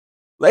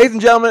Ladies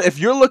and gentlemen, if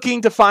you're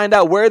looking to find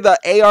out where the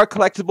AR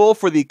collectible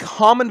for the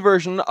common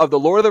version of the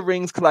Lord of the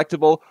Rings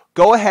collectible,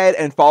 go ahead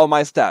and follow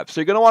my steps.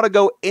 So you're going to want to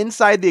go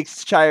inside the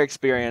Shire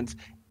experience,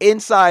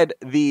 inside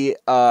the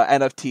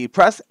NFT,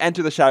 press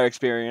enter the Shire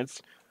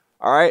experience.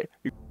 All right,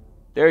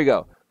 there you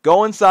go.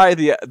 Go inside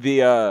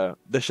the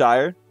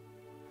Shire.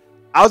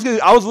 I was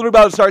literally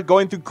about to start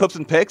going through clips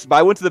and pics, but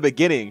I went to the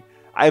beginning.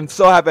 I am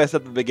so happy I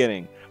said the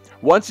beginning.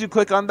 Once you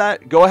click on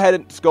that, go ahead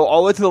and just go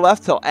all the way to the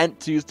left till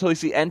you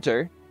see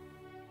enter.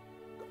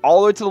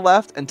 All the way to the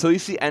left until you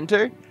see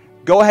enter.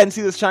 Go ahead and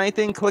see this shiny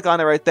thing, click on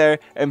it right there,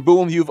 and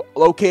boom, you've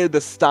located the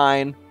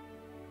Stein.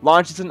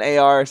 Launch it in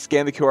AR,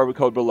 scan the QR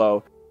code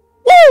below.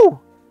 Woo!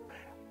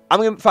 I'm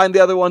going to find the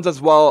other ones as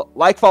well.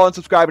 Like, follow, and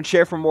subscribe, and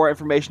share for more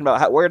information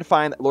about where to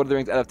find Lord of the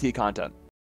Rings NFT content.